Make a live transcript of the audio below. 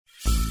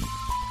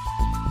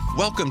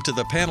Welcome to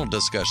the panel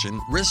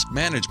discussion, Risk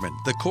Management,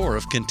 the Core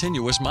of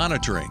Continuous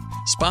Monitoring,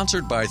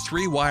 sponsored by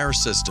Three Wire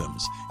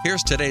Systems.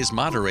 Here's today's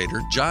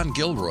moderator, John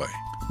Gilroy.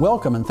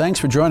 Welcome and thanks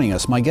for joining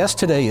us. My guest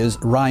today is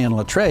Ryan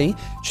Latreille,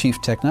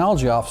 Chief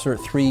Technology Officer at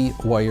Three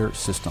Wire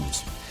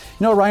Systems.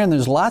 You know, Ryan,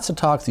 there's lots of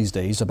talk these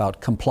days about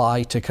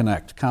comply to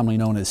connect, commonly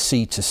known as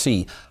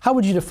C2C. How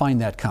would you define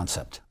that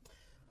concept?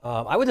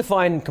 I would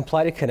define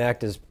comply to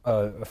connect as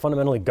a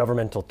fundamentally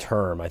governmental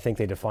term. I think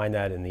they define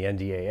that in the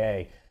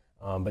NDAA.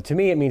 But to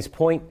me, it means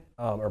point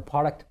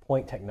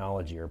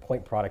technology or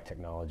point product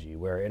technology,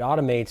 where it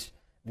automates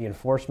the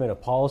enforcement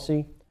of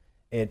policy.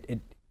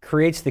 It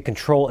creates the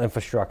control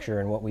infrastructure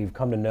and what we've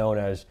come to know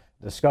as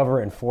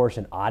discover, enforce,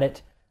 and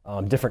audit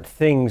different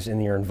things in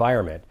your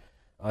environment.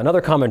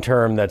 Another common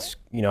term that's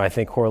I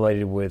think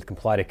correlated with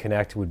comply to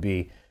connect would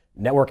be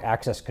network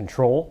access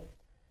control,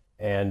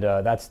 and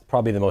that's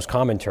probably the most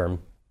common term.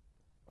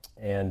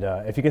 And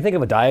if you can think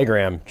of a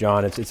diagram,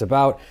 John, it's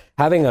about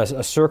having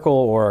a circle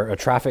or a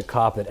traffic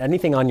cop that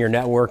anything on your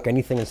network,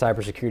 anything in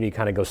cybersecurity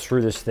kind of goes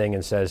through this thing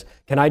and says,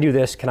 can I do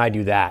this? Can I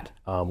do that?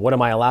 What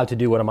am I allowed to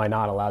do? What am I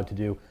not allowed to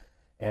do?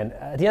 And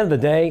at the end of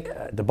the day,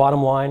 the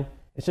bottom line,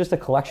 it's just a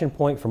collection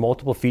point for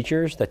multiple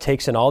features that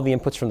takes in all the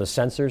inputs from the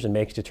sensors and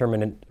makes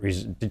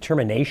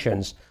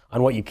determinations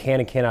on what you can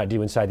and cannot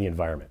do inside the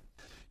environment.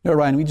 You know,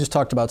 Ryan, we just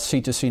talked about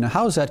C2C. Now,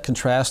 how is that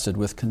contrasted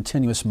with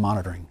continuous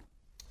monitoring?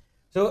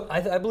 So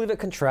I believe it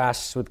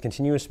contrasts with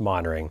continuous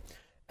monitoring,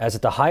 as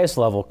at the highest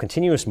level,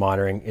 continuous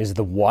monitoring is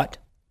the what,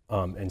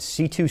 and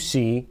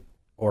C2C,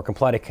 or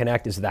comply to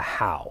connect, is the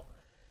how.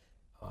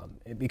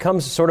 It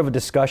becomes sort of a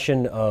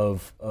discussion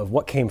of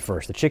what came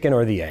first, the chicken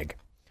or the egg.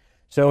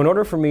 So in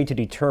order for me to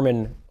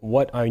determine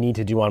what I need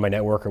to do on my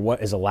network or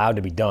what is allowed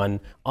to be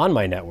done on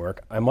my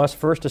network, I must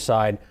first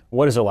decide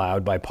what is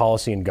allowed by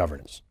policy and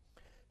governance.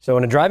 So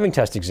in a driving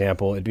test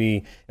example, it'd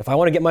be if I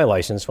want to get my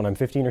license when I'm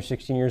 15 or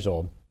 16 years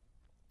old,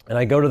 and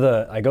I go to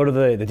the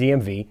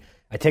DMV,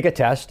 I take a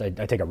test, I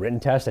take a written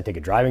test, I take a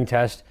driving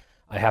test,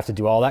 I have to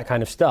do all that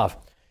kind of stuff.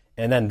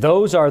 And then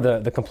those are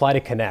the comply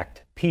to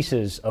connect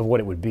pieces of what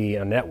it would be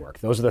in a network.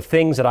 Those are the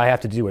things that I have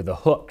to do, or the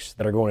hooks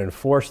that are going to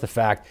enforce the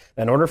fact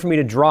that in order for me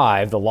to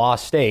drive, the law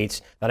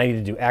states that I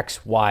need to do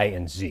X, Y,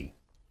 and Z.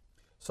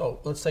 So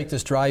let's take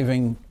this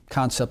driving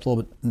concept a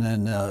little bit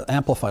and then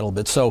amplify it a little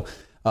bit. So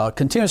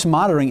continuous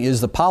monitoring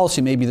is the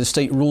policy, maybe the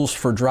state rules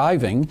for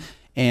driving,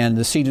 and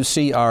the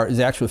C2C is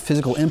the actual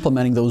physical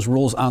implementing those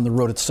rules on the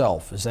road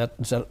itself. Is that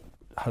a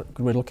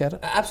good way to look at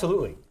it?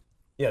 Absolutely.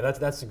 Yeah,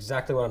 that's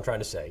exactly what I'm trying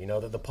to say.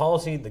 That the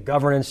policy, the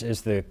governance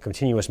is the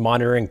continuous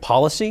monitoring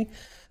policy.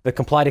 The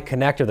comply to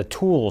connect are the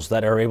tools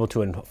that are able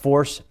to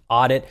enforce,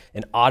 audit,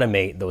 and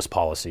automate those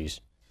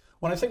policies.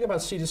 When I think about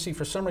C2C,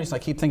 for some reason I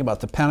keep thinking about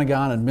the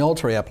Pentagon and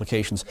military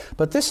applications,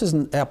 but this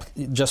isn't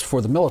just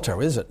for the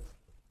military, is it?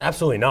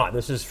 Absolutely not.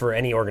 This is for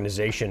any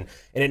organization,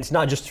 and it's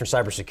not just for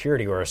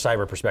cybersecurity or a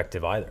cyber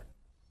perspective either.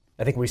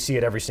 I think we see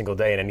it every single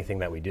day in anything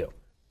that we do.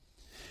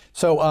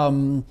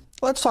 So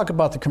let's talk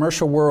about the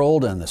commercial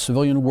world and the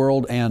civilian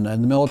world and the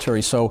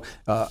military. So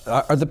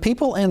are the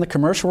people in the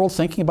commercial world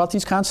thinking about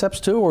these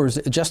concepts too, or is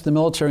it just the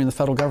military and the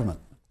federal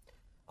government?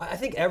 I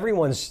think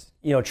everyone's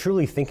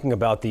truly thinking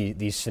about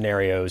these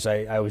scenarios.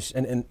 I was,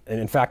 and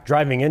in fact,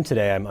 driving in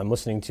today, I'm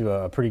listening to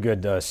a pretty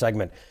good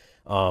segment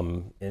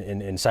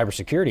in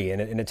cybersecurity,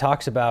 and it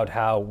talks about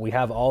how we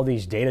have all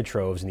these data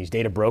troves and these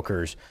data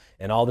brokers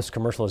and all this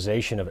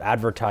commercialization of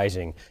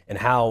advertising, and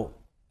how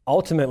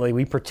ultimately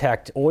we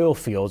protect oil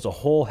fields a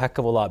whole heck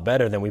of a lot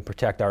better than we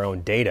protect our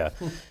own data.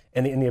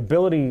 And the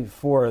ability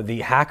for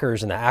the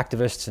hackers and the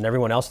activists and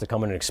everyone else to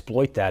come in and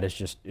exploit that is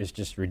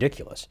just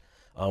ridiculous.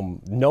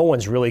 No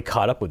one's really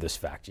caught up with this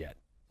fact yet.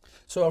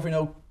 So if we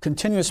know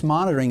continuous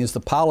monitoring is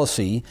the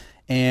policy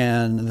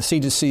and the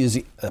C2C is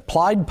the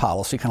applied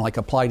policy, kind of like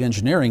applied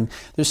engineering,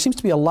 there seems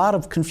to be a lot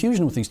of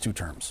confusion with these two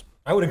terms.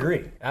 I would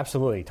agree.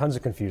 Absolutely. Tons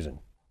of confusion.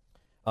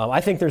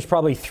 I think there's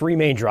probably three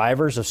main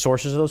drivers of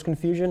sources of those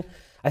confusion.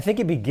 I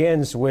think it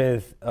begins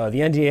with the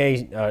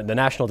NDA, the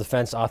National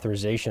Defense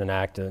Authorization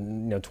Act,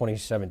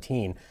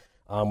 2017,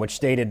 which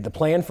stated the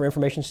Plan for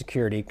Information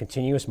Security,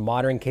 Continuous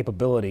Monitoring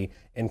Capability,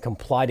 and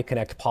Comply to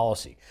Connect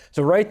Policy.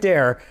 So right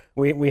there,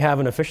 we have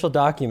an official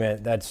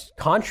document that's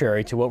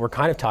contrary to what we're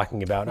kind of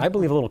talking about, and I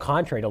believe a little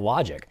contrary to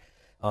logic,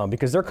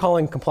 because they're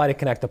calling Comply to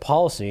Connect the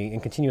policy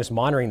and continuous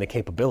monitoring the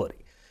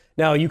capability.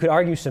 Now, you could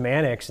argue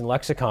semantics and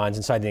lexicons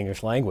inside the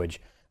English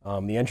language.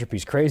 The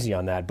entropy's crazy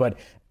on that, but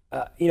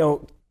at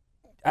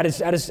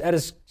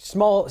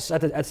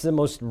the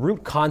most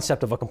root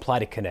concept of a comply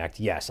to connect,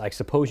 yes, I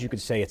suppose you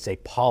could say it's a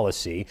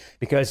policy,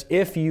 because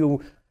if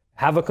you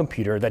have a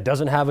computer that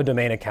doesn't have a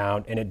domain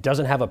account and it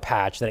doesn't have a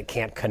patch, then it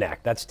can't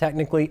connect. That's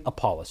technically a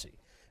policy.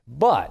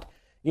 But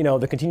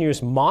the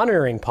continuous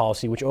monitoring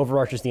policy, which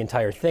overarches the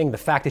entire thing, the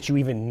fact that you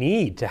even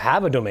need to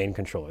have a domain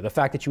controller, the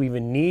fact that you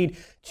even need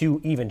to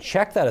even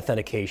check that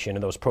authentication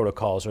and those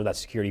protocols or that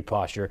security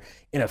posture,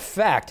 in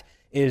effect,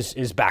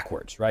 is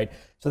backwards, right?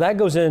 So that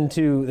goes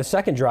into the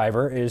second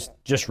driver, is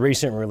just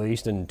recent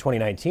released in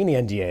 2019, the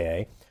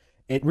NDAA,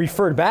 it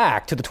referred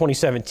back to the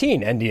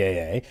 2017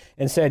 NDAA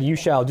and said you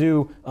shall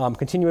do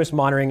continuous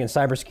monitoring and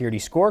cybersecurity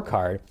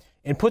scorecard,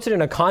 and puts it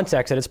in a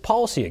context that it's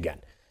policy again.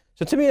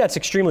 So to me, that's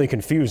extremely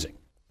confusing.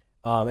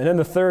 And then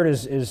the third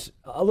is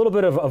a little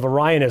bit of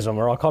Orionism,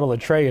 or I'll call it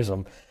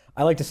Latreism.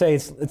 I like to say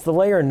it's the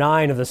layer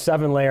 9 of the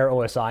 7-layer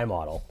OSI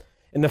model.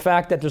 And the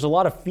fact that there's a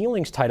lot of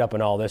feelings tied up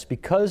in all this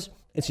because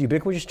it's a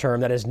ubiquitous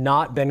term that has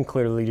not been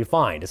clearly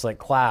defined. It's like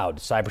cloud,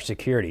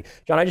 cybersecurity.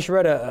 John, I just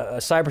read a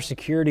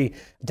cybersecurity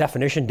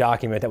definition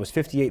document that was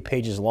 58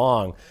 pages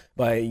long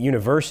by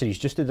universities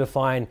just to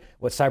define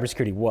what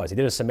cybersecurity was. They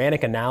did a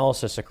semantic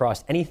analysis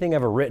across anything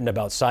ever written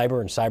about cyber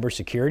and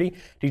cybersecurity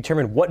to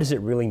determine what does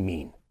it really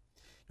mean.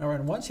 All right,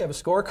 and once you have a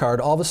scorecard,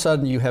 all of a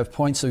sudden you have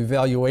points of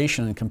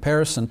evaluation and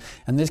comparison,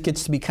 and this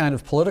gets to be kind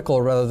of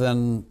political rather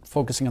than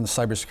focusing on the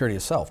cybersecurity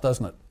itself,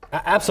 doesn't it?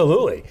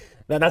 Absolutely.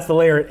 That's the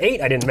layer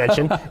 8 I didn't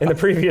mention in the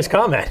previous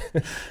comment.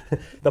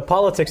 The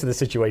politics of the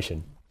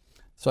situation.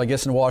 So I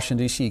guess in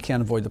Washington, D.C., you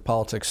can't avoid the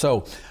politics.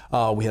 So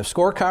we have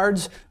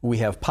scorecards, we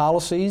have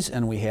policies,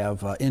 and we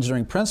have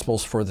engineering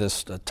principles for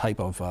this type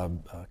of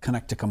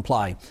connect to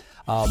comply.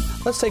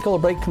 Let's take a little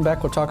break, come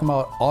back, we'll talk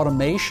about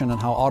automation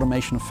and how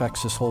automation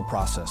affects this whole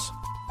process.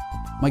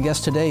 My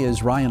guest today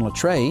is Ryan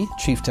Latreille,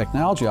 Chief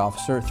Technology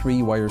Officer,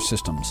 3Wire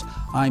Systems.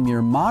 I'm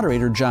your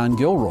moderator, John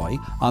Gilroy,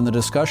 on the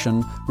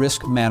discussion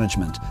Risk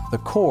Management, the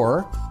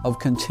core of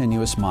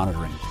continuous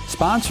monitoring.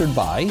 Sponsored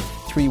by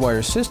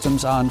 3Wire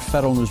Systems on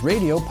Federal News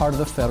Radio, part of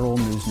the Federal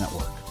News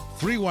Network.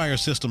 3Wire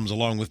Systems,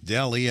 along with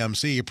Dell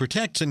EMC,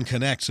 protects and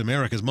connects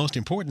America's most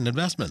important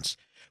investments.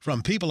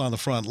 From people on the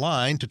front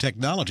line to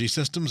technology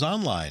systems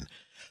online.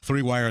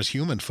 3Wire's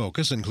human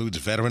focus includes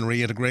veteran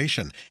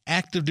reintegration,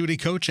 active duty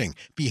coaching,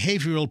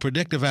 behavioral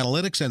predictive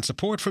analytics, and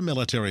support for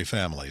military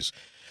families.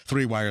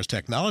 3Wire's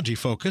technology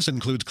focus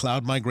includes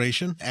cloud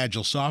migration,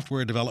 agile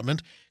software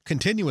development,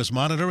 continuous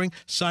monitoring,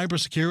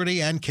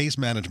 cybersecurity, and case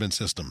management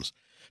systems.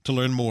 To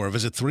learn more,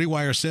 visit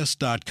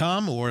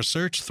 3wiresys.com or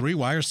search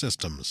 3Wire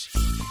Systems.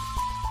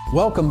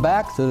 Welcome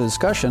back to the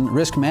discussion,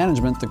 Risk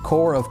Management, the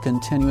core of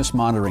continuous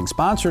monitoring,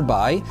 sponsored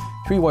by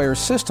 3Wire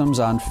Systems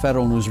on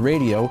Federal News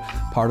Radio,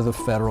 part of the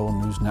Federal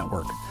News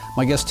Network.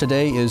 My guest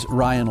today is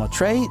Ryan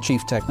Latreille,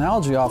 Chief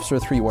Technology Officer,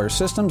 3Wire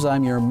Systems.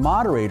 I'm your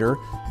moderator,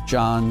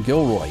 John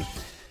Gilroy.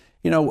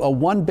 You know,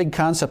 one big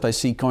concept I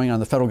see going on in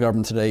the federal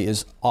government today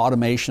is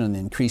automation and the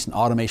increase in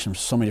automation for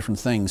so many different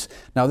things.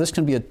 Now, this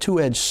can be a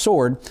two-edged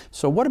sword.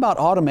 So what about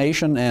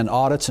automation and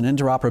audits and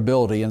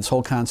interoperability and this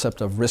whole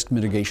concept of risk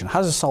mitigation? How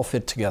does this all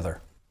fit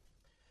together?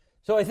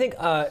 So I think,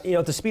 at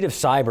the speed of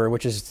cyber,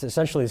 which is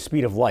essentially the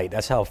speed of light,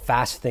 that's how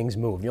fast things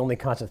move. The only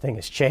constant thing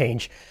is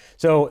change.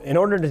 So in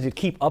order to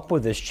keep up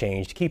with this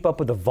change, to keep up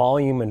with the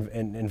volume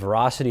and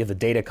veracity of the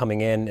data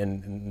coming in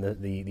and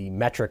the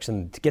metrics,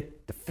 and to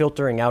get the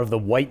filtering out of the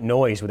white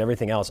noise with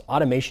everything else,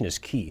 automation is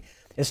key.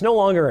 It's no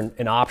longer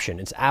an option.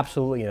 It's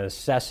absolutely a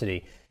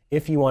necessity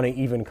if you want to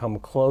even come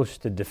close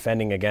to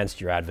defending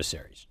against your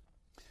adversaries.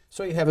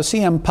 So you have a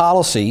CM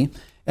policy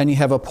and you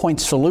have a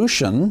point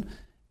solution.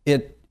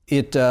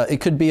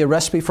 It could be a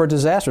recipe for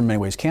disaster in many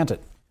ways, can't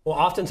it? Well,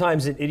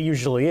 oftentimes it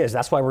usually is.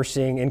 That's why we're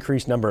seeing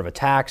increased number of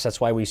attacks. That's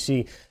why we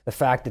see the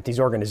fact that these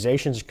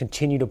organizations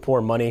continue to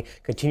pour money,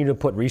 continue to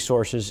put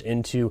resources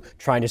into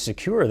trying to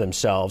secure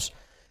themselves.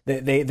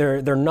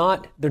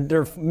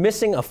 They're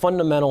missing a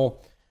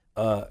fundamental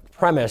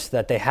premise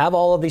that they have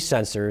all of these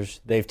sensors.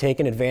 They've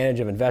taken advantage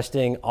of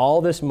investing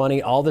all this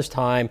money, all this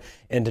time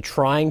into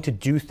trying to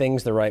do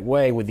things the right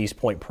way with these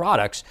point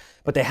products,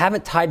 but they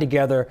haven't tied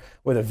together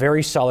with a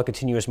very solid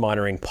continuous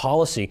monitoring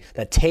policy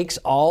that takes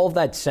all of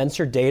that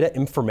sensor data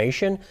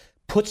information,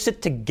 puts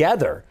it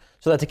together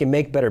so that they can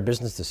make better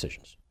business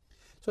decisions.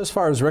 So as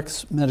far as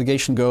risk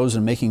mitigation goes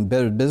and making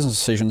better business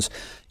decisions,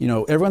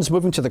 everyone's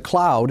moving to the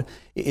cloud.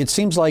 It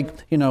seems like,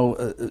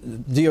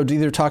 DOD,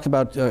 they're talking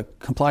about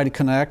Comply to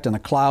Connect and the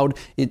cloud.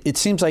 It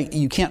seems like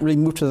you can't really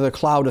move to the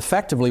cloud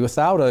effectively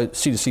without a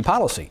C2C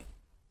policy.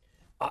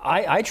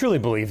 I truly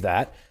believe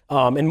that,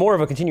 and more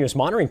of a continuous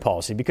monitoring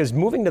policy, because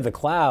moving to the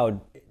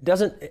cloud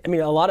that's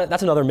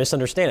another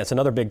misunderstanding. It's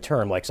another big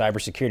term like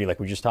cybersecurity,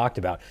 like we just talked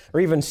about, or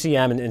even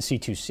CM and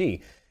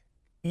C2C.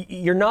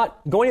 You're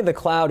not going to the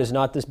cloud is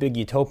not this big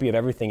utopia of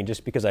everything. And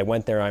just because I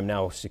went there, I'm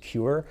now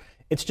secure.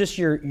 It's just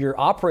your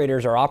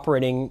operators are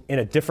operating in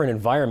a different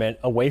environment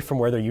away from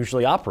where they're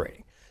usually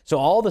operating. So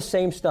all the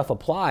same stuff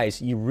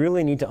applies. You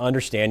really need to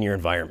understand your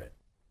environment.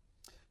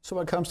 So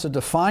when it comes to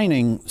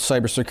defining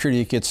cybersecurity,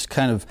 it gets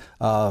kind of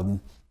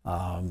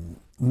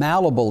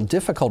malleable,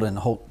 difficult in the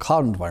whole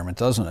cloud environment,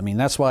 doesn't it? I mean,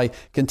 that's why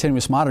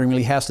continuous monitoring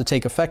really has to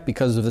take effect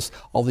because of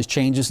all these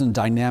changes in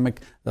dynamic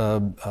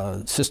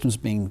systems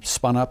being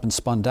spun up and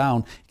spun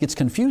down. It gets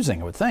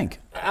confusing, I would think.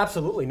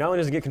 Absolutely. Not only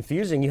does it get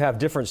confusing, you have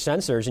different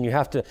sensors and you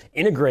have to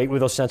integrate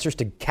with those sensors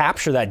to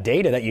capture that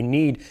data that you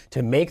need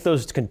to make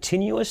those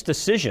continuous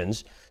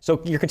decisions.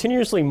 So you're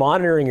continuously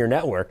monitoring your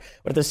network,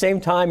 but at the same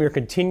time, you're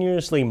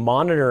continuously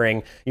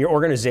monitoring your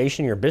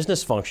organization, your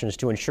business functions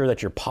to ensure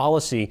that your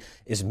policy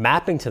is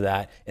mapping to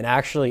that and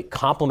actually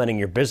complementing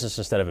your business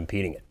instead of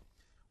impeding it.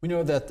 We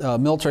know that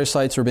military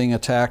sites are being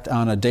attacked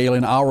on a daily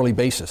and hourly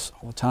basis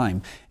all the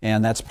time,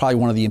 and that's probably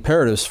one of the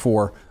imperatives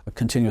for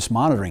continuous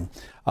monitoring.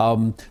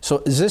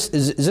 So is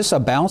this a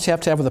balance you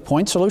have to have with the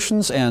point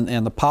solutions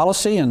and the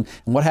policy, and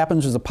what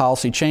happens as the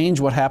policy change?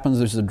 What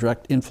happens if there's a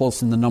direct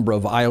influence in the number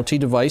of IoT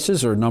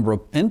devices or number of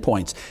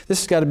endpoints?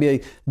 This has got to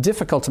be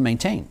difficult to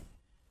maintain.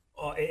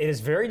 It is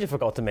very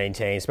difficult to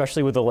maintain,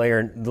 especially with the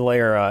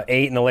layer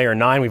 8 and the layer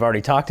 9 we've already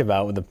talked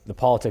about with the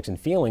politics and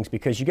feelings,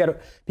 because you got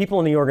people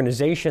in the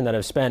organization that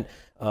have spent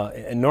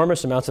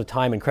enormous amounts of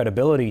time and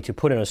credibility to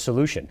put in a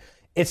solution.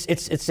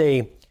 It's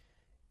a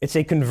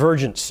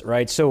convergence,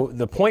 right? So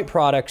the point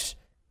products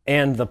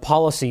and the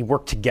policy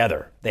work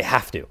together. They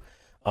have to.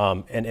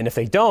 And if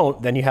they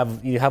don't, then you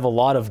have a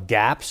lot of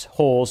gaps,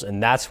 holes,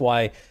 and that's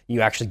why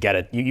you actually get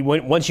it.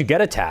 Once you get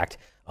attacked,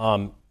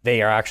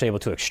 they are actually able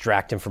to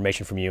extract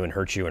information from you and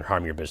hurt you and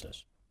harm your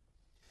business.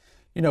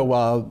 You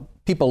know,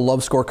 people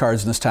love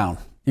scorecards in this town.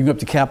 You can go up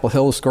to Capitol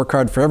Hill, a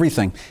scorecard for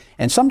everything.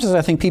 And sometimes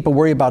I think people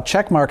worry about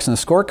check marks in a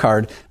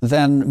scorecard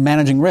than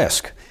managing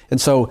risk. And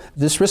so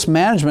this risk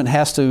management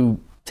has to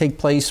take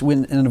place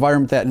in an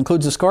environment that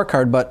includes a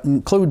scorecard, but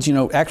includes,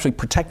 actually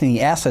protecting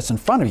the assets in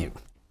front of you.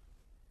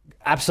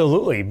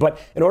 Absolutely. But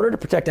in order to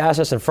protect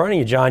assets in front of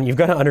you, John, you've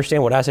got to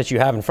understand what assets you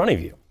have in front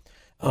of you.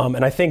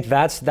 And I think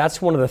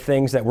that's one of the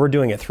things that we're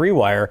doing at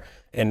 3Wire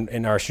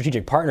and our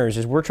strategic partners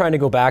is we're trying to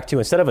go back to,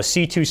 instead of a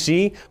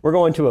C2C, we're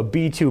going to a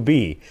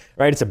B2B,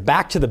 right? It's a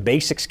back to the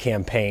basics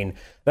campaign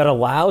that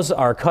allows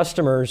our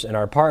customers and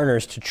our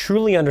partners to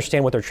truly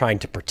understand what they're trying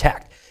to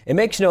protect.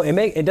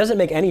 It doesn't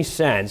make any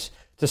sense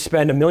to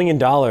spend $1 million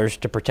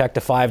to protect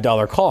a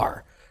 $5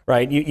 car,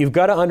 right? You've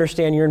got to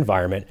understand your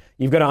environment.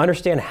 You've got to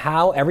understand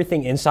how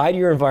everything inside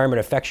your environment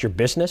affects your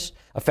business,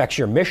 affects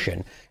your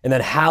mission, and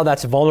then how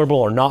that's vulnerable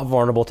or not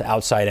vulnerable to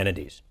outside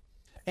entities.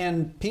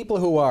 And people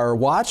who are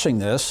watching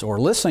this or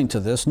listening to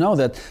this know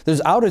that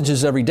there's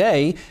outages every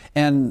day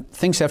and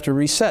things have to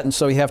reset. And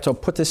so you have to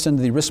put this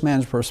into the risk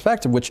management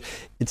perspective, which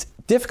it's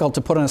difficult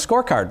to put on a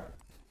scorecard.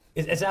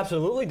 It's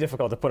absolutely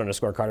difficult to put on a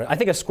scorecard. I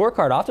think a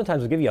scorecard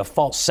oftentimes will give you a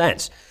false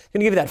sense. It's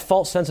going to give you that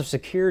false sense of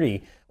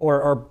security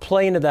or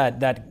play into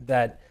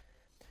that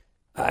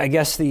I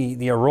guess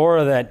the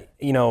aurora that,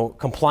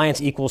 compliance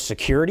equals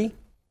security.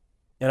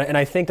 And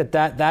I think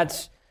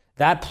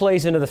that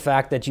plays into the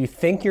fact that you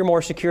think you're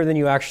more secure than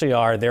you actually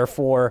are.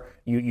 Therefore,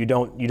 you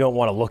don't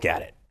want to look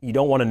at it. You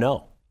don't want to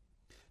know.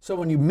 So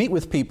when you meet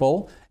with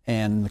people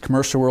in the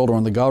commercial world or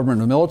in the government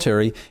or the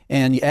military,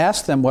 and you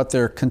ask them what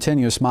their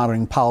continuous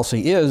monitoring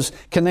policy is,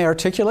 can they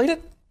articulate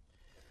it?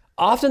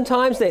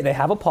 Oftentimes they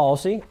have a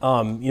policy. The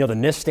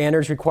NIST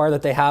standards require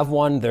that they have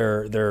one.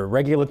 Their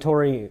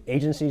regulatory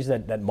agencies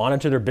that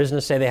monitor their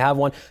business say they have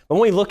one. But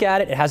when we look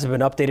at it, it hasn't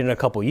been updated in a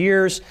couple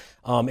years.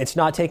 It's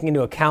not taking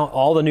into account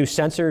all the new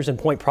sensors and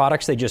point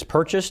products they just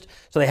purchased.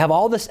 So they have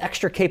all this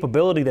extra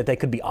capability that they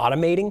could be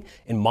automating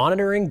and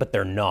monitoring, but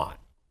they're not.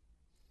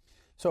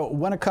 So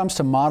when it comes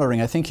to monitoring,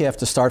 I think you have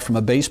to start from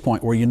a base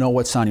point where you know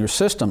what's on your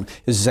system.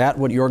 Is that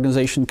what your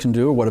organization can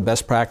do, or what a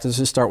best practice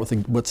is? Start with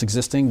what's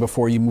existing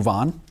before you move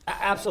on?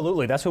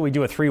 Absolutely. That's what we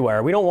do at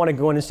 3Wire. We don't want to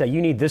go in and say,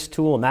 you need this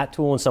tool and that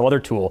tool and some other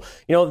tool.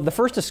 The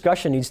first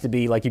discussion needs to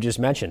be, like you just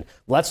mentioned,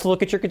 let's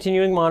look at your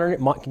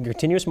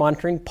continuous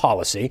monitoring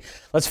policy.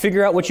 Let's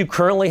figure out what you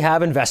currently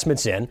have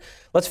investments in.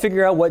 Let's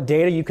figure out what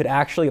data you could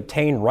actually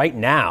obtain right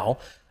now.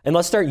 And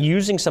let's start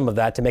using some of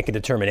that to make a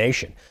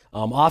determination.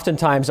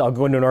 Oftentimes, I'll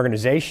go into an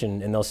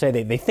organization and they'll say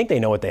they think they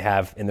know what they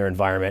have in their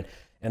environment.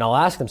 And I'll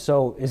ask them,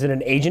 so is it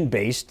an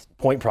agent-based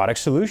point product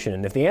solution?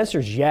 And if the answer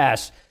is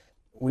yes,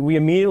 we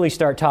immediately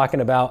start talking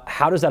about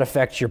how does that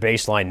affect your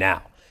baseline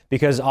now?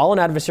 Because all an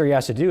adversary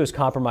has to do is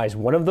compromise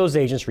one of those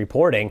agents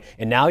reporting,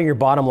 and now your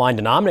bottom line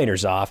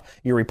denominator's off.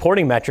 Your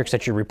reporting metrics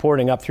that you're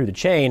reporting up through the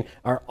chain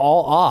are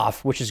all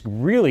off, which is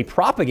really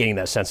propagating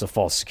that sense of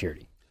false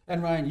security.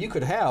 And Ryan, you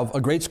could have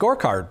a great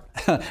scorecard,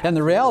 and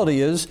the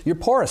reality is you're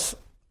porous.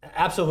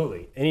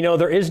 Absolutely. And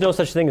there is no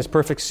such thing as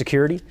perfect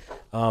security.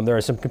 There are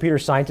some computer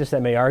scientists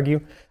that may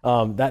argue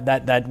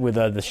that with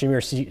the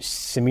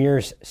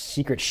Samir's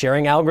secret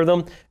sharing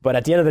algorithm. But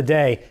at the end of the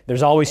day,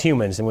 there's always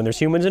humans. And when there's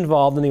humans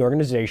involved in the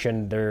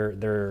organization,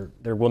 there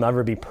will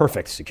never be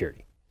perfect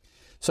security.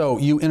 So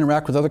you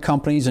interact with other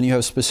companies and you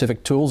have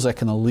specific tools that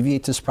can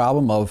alleviate this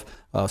problem of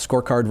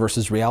scorecard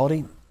versus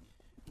reality?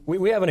 We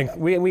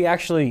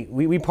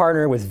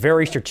partner with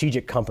very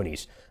strategic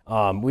companies.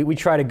 We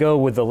try to go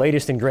with the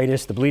latest and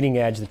greatest, the bleeding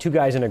edge, the two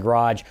guys in a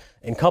garage,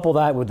 and couple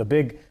that with the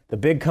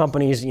big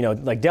companies.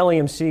 Like Dell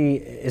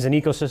EMC is an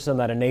ecosystem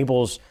that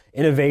enables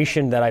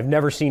innovation that I've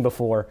never seen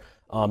before.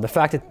 The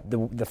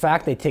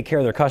fact they take care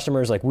of their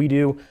customers like we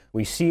do,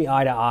 we see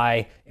eye to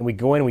eye, and we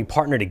go in and we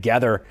partner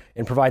together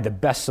and provide the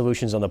best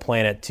solutions on the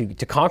planet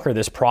to conquer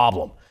this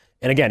problem.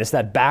 And again, it's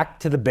that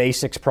back to the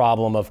basics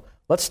problem of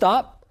let's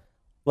stop.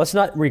 Let's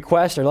not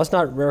request or let's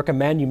not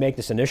recommend you make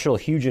this initial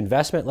huge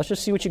investment. Let's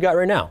just see what you got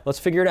right now. Let's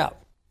figure it out.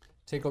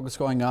 Take a look at what's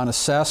going on,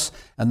 assess,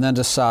 and then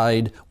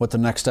decide what the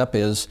next step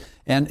is.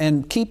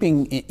 And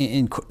keeping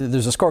in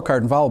there's a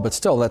scorecard involved, but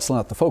still that's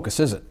not the focus,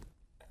 is it?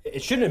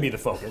 it shouldn't be the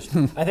focus.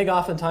 I think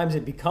oftentimes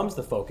it becomes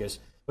the focus,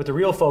 but the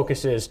real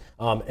focus is,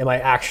 am I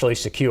actually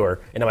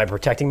secure, and am I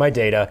protecting my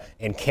data,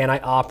 and can I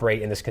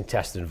operate in this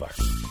contested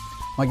environment?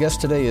 My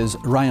guest today is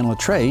Ryan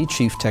Littré,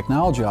 Chief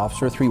Technology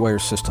Officer at 3Wire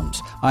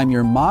Systems. I'm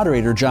your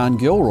moderator, John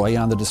Gilroy,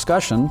 on the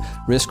discussion,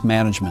 Risk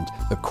Management,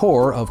 the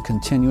Core of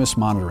Continuous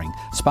Monitoring,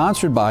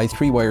 sponsored by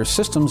 3Wire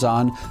Systems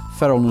on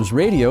Federal News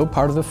Radio,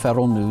 part of the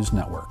Federal News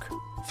Network.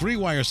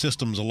 3Wire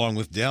Systems, along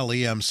with Dell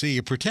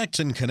EMC, protects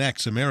and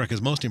connects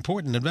America's most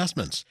important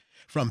investments.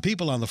 From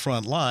people on the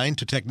front line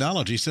to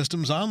technology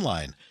systems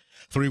online.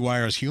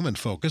 3Wire's human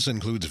focus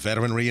includes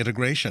veteran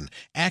reintegration,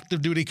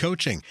 active duty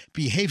coaching,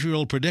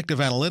 behavioral predictive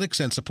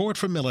analytics, and support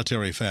for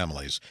military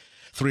families.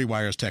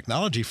 3Wire's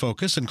technology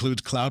focus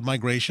includes cloud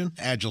migration,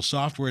 agile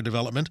software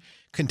development,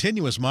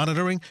 continuous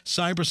monitoring,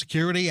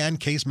 cybersecurity, and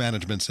case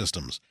management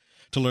systems.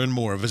 To learn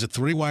more, visit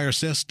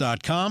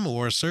 3wiresys.com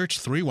or search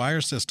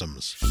 3Wire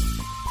Systems.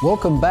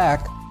 Welcome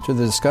back to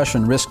the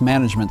discussion, Risk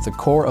Management, the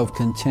Core of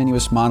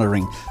Continuous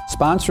Monitoring,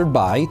 sponsored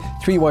by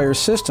 3Wire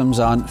Systems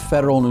on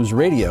Federal News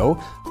Radio,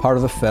 part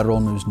of the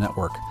Federal News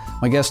Network.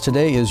 My guest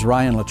today is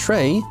Ryan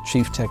Littré,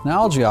 Chief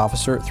Technology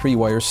Officer at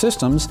 3Wire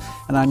Systems,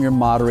 and I'm your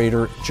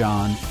moderator,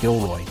 John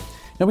Gilroy.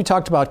 Now, we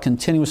talked about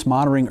continuous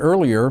monitoring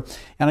earlier,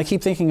 and I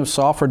keep thinking of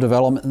software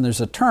development, and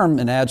there's a term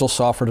in agile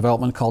software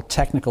development called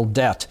technical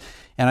debt.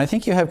 And I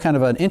think you have kind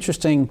of an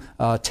interesting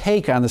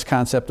take on this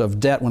concept of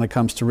debt when it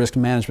comes to risk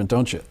management,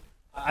 don't you?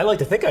 I like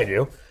to think I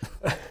do.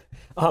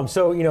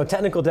 So,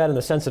 technical debt in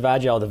the sense of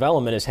agile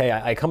development is, hey,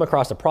 I come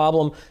across a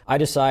problem, I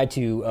decide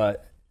to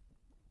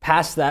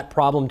pass that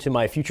problem to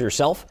my future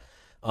self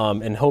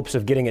in hopes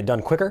of getting it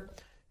done quicker.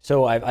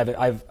 So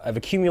I've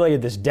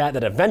accumulated this debt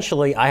that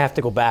eventually I have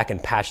to go back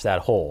and patch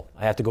that hole.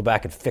 I have to go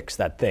back and fix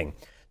that thing.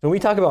 When we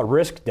talk about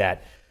risk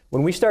debt,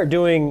 when we start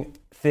doing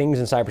things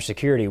in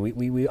cybersecurity,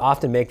 we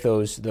often make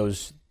those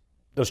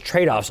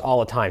trade-offs all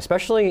the time,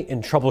 especially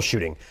in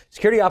troubleshooting.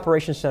 Security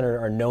Operations Center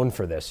are known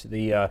for this.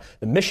 The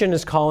mission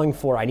is calling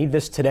for, I need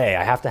this today.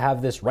 I have to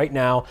have this right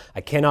now.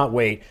 I cannot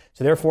wait.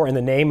 So therefore, in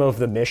the name of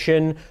the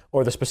mission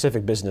or the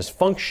specific business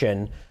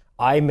function,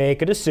 I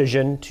make a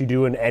decision to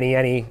do an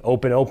any,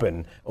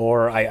 open,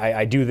 or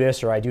I do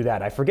this or I do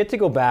that. I forget to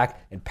go back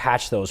and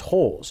patch those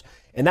holes.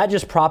 And that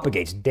just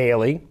propagates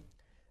daily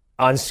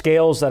on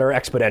scales that are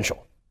exponential.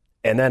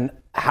 And then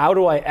how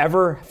do I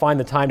ever find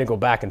the time to go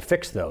back and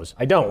fix those?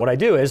 I don't. What I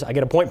do is I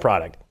get a point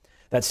product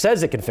that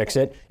says it can fix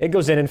it. It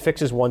goes in and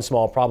fixes one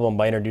small problem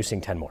by introducing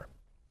 10 more.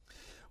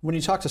 When you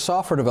talk to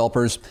software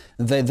developers,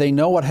 they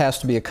know what has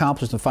to be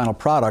accomplished in the final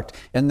product,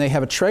 and they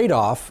have a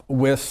trade-off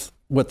with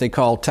what they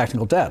call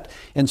technical debt.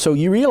 And so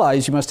you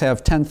realize you must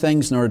have 10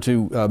 things in order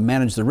to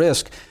manage the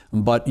risk,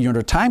 but you're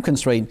under a time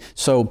constraint.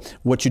 So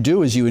what you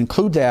do is you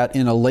include that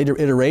in a later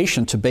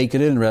iteration to bake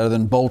it in rather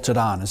than bolt it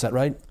on. Is that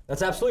right?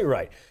 That's absolutely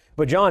right.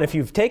 But John, if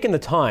you've taken the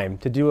time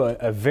to do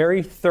a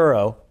very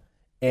thorough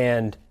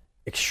and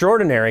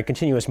extraordinary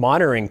continuous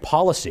monitoring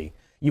policy,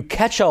 you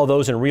catch all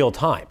those in real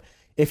time.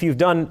 If you've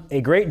done a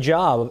great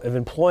job of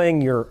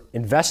employing your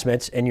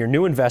investments and your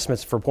new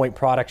investments for point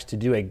products to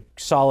do a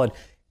solid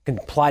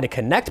comply to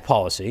connect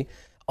policy,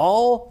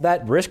 all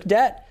that risk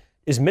debt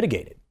is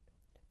mitigated.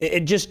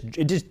 It just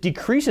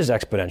decreases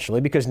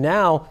exponentially because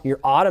now your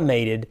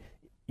automated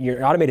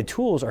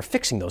tools are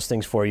fixing those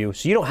things for you,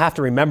 so you don't have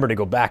to remember to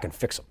go back and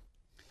fix them.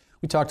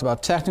 We talked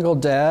about technical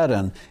debt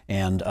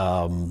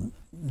and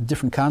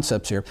different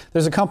concepts here.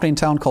 There's a company in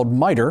town called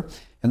MITRE,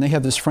 and they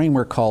have this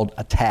framework called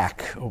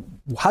ATT&CK.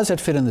 How does that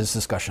fit in this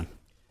discussion?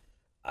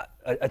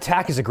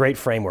 ATT&CK is a great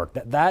framework.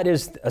 That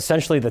is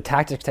essentially the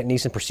tactics,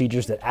 techniques, and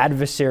procedures that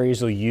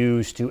adversaries will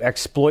use to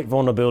exploit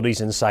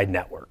vulnerabilities inside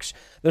networks.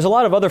 There's a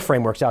lot of other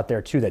frameworks out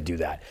there too that do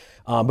that.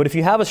 But if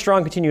you have a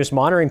strong continuous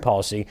monitoring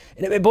policy,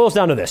 and it boils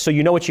down to this, so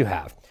you know what you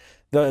have.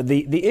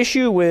 The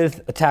issue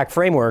with ATT&CK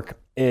framework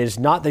is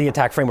not the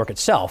ATT&CK framework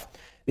itself.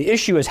 The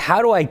issue is,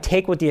 how do I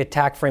take what the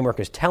ATT&CK framework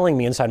is telling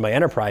me inside my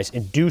enterprise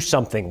and do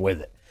something with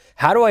it?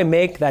 How do I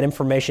make that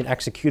information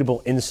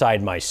executable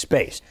inside my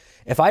space?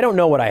 If I don't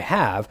know what I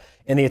have,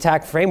 and the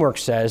ATT&CK framework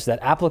says that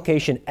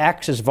application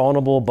X is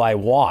vulnerable by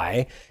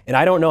Y, and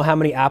I don't know how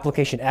many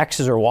application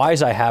X's or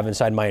Y's I have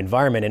inside my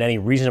environment in any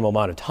reasonable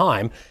amount of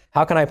time,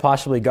 how can I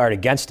possibly guard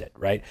against it,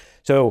 right?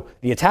 So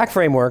the ATT&CK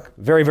framework,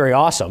 very, very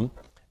awesome.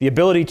 The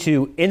ability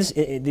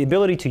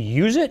to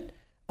use it,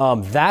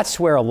 that's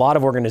where a lot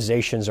of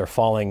organizations are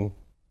falling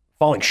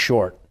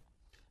short.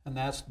 And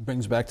that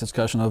brings back the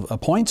discussion of a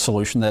point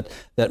solution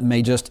that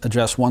may just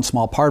address one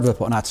small part of it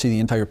but not see the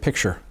entire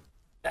picture.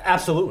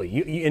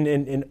 Absolutely.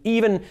 And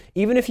even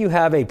if you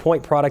have a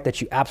point product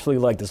that you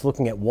absolutely like that's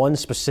looking at one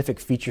specific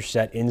feature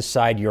set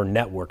inside your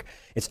network,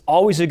 it's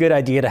always a good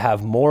idea to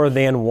have more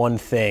than one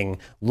thing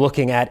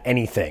looking at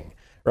anything,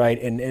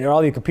 right? And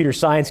all you computer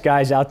science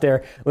guys out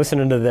there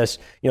listening to this,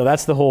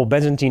 that's the whole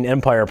Byzantine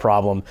Empire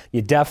problem.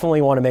 You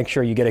definitely want to make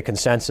sure you get a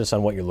consensus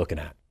on what you're looking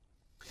at.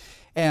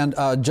 And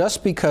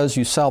just because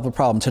you solve the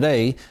problem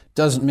today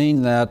doesn't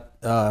mean that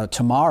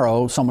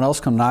tomorrow someone else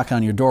come knock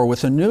on your door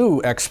with a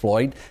new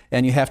exploit,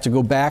 and you have to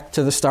go back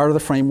to the start of the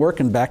framework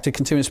and back to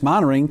continuous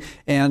monitoring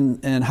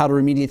and how to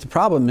remediate the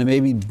problem and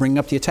maybe bring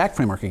up the attack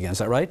framework again. Is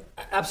that right?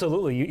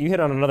 Absolutely. You hit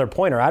on another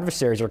point. Our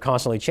adversaries are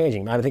constantly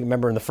changing. I think,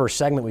 remember in the first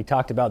segment we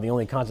talked about the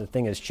only constant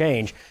thing is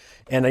change.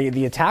 And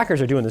the attackers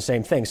are doing the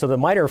same thing. So the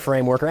MITRE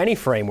framework, or any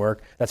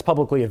framework that's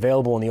publicly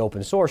available in the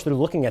open source, they're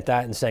looking at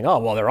that and saying, oh,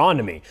 well, they're on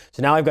to me.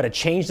 So now I've got to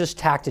change this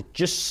tactic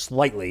just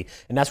slightly.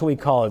 And that's what we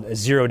call it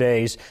 0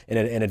 days and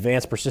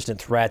advanced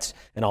persistent threats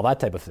and all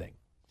that type of thing.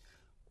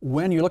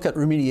 When you look at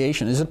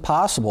remediation, is it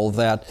possible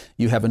that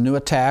you have a new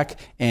attack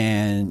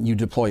and you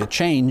deploy a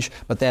change,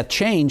 but that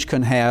change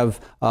can have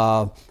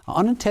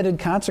unintended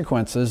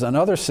consequences on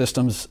other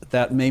systems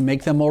that may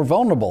make them more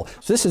vulnerable?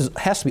 So this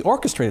has to be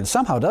orchestrated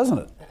somehow, doesn't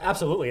it?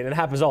 Absolutely, and it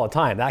happens all the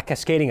time. That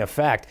cascading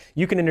effect,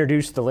 you can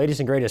introduce the latest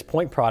and greatest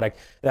point product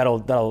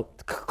that'll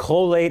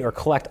collate or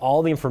collect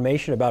all the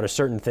information about a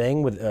certain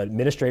thing with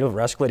administrative or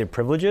escalated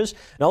privileges,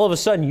 and all of a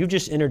sudden you've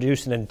just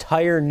introduced an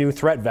entire new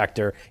threat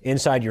vector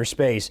inside your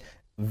space,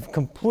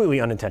 completely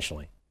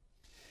unintentionally.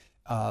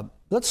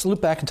 Let's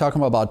loop back and talk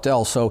about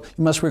Dell. So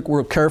you must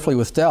work carefully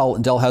with Dell.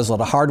 Dell has a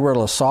lot of hardware, a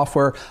lot of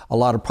software, a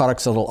lot of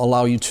products that will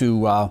allow you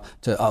to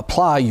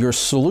apply your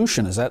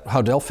solution. Is that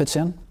how Dell fits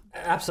in?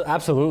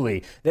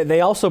 Absolutely.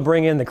 They also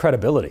bring in the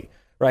credibility,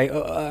 right?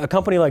 A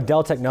company like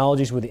Dell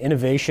Technologies, with the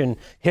innovation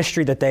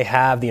history that they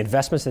have, the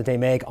investments that they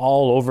make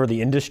all over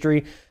the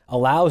industry,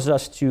 allows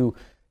us to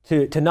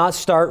not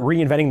start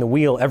reinventing the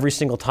wheel every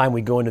single time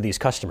we go into these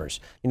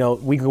customers. You know,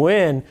 we go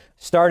in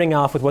starting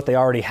off with what they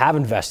already have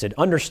invested,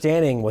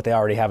 understanding what they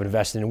already have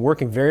invested, and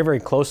working very,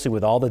 very closely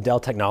with all the Dell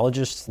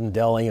technologists and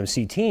Dell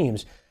AMC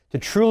teams to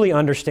truly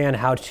understand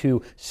how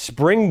to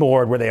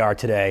springboard where they are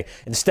today,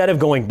 instead of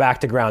going back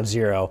to ground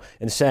zero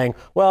and saying,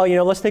 well, you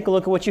know, let's take a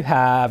look at what you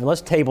have and let's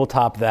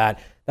tabletop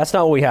that. That's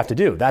not what we have to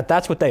do.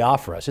 That's what they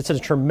offer us. It's a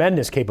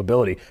tremendous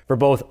capability for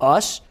both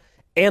us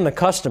and the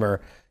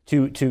customer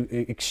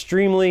to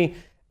extremely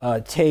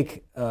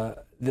take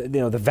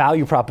the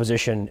value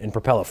proposition and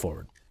propel it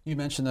forward. You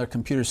mentioned there are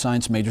computer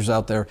science majors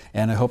out there,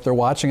 and I hope they're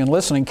watching and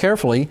listening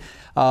carefully.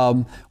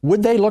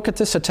 Would they look at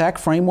this attack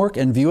framework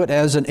and view it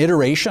as an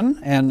iteration,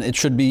 and it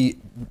should be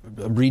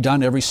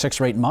redone every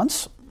 6 or 8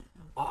 months?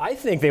 I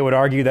think they would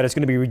argue that it's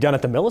going to be redone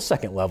at the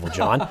millisecond level,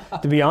 John,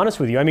 to be honest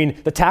with you. I mean,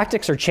 the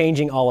tactics are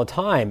changing all the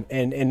time.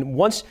 And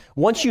once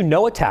you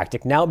know a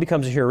tactic, now it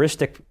becomes a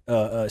heuristic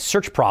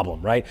search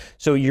problem, right?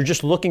 So you're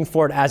just looking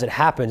for it as it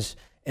happens.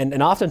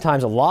 And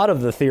oftentimes, a lot of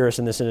the theorists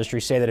in this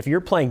industry say that if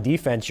you're playing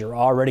defense, you're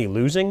already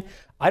losing.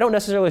 I don't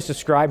necessarily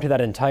subscribe to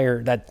that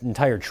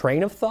entire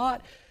train of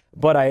thought,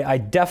 but I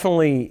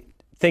definitely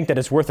think that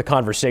it's worth a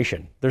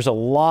conversation. There's a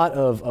lot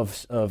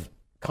of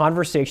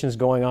conversations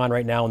going on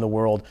right now in the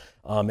world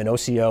in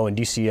OCO and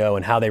DCO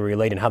and how they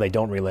relate and how they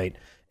don't relate.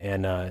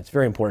 And it's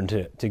very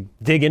important to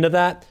dig into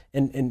that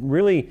and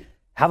really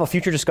have a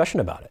future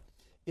discussion about it.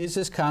 Is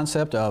this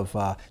concept of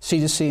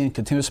C2C and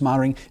continuous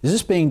monitoring, is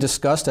this being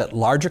discussed at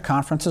larger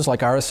conferences like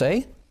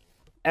RSA?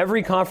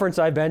 Every conference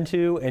I've been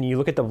to, and you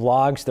look at the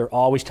vlogs, they're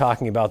always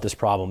talking about this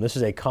problem. This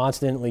is a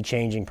constantly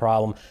changing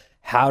problem.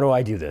 How do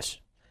I do this?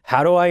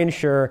 How do I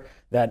ensure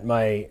that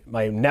my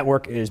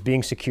network is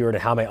being secured,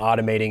 and how am I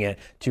automating it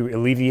to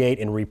alleviate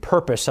and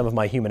repurpose some of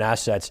my human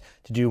assets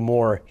to do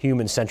more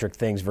human-centric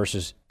things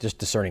versus just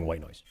discerning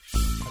white noise?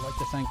 I'd like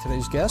to thank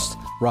today's guest,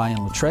 Ryan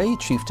Littré,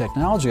 Chief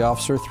Technology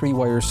Officer,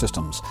 3Wire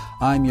Systems.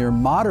 I'm your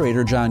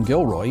moderator, John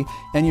Gilroy,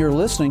 and you're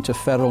listening to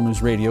Federal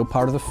News Radio,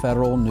 part of the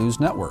Federal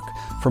News Network.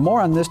 For more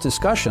on this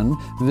discussion,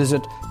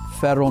 visit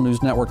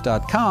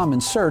federalnewsnetwork.com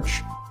and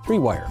search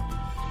 3Wire.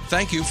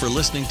 Thank you for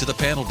listening to the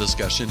panel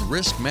discussion,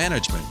 Risk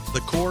Management,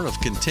 the Core of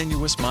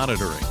Continuous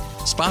Monitoring,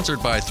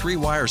 sponsored by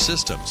 3Wire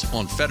Systems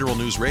on Federal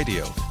News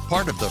Radio,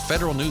 part of the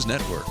Federal News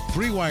Network.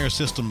 3Wire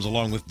Systems,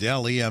 along with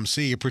Dell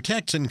EMC,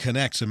 protects and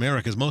connects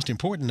America's most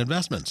important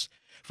investments.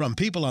 From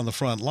people on the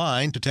front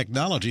line to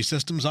technology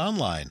systems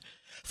online.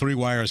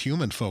 3Wire's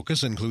human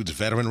focus includes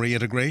veteran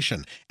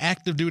reintegration,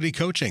 active duty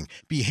coaching,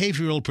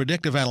 behavioral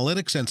predictive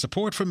analytics, and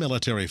support for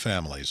military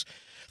families.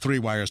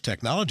 3Wire's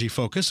technology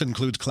focus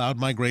includes cloud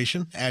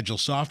migration, agile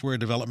software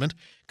development,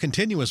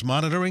 continuous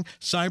monitoring,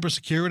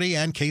 cybersecurity,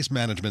 and case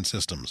management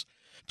systems.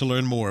 To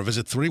learn more,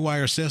 visit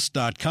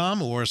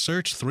 3wiresys.com or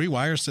search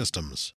 3Wire Systems.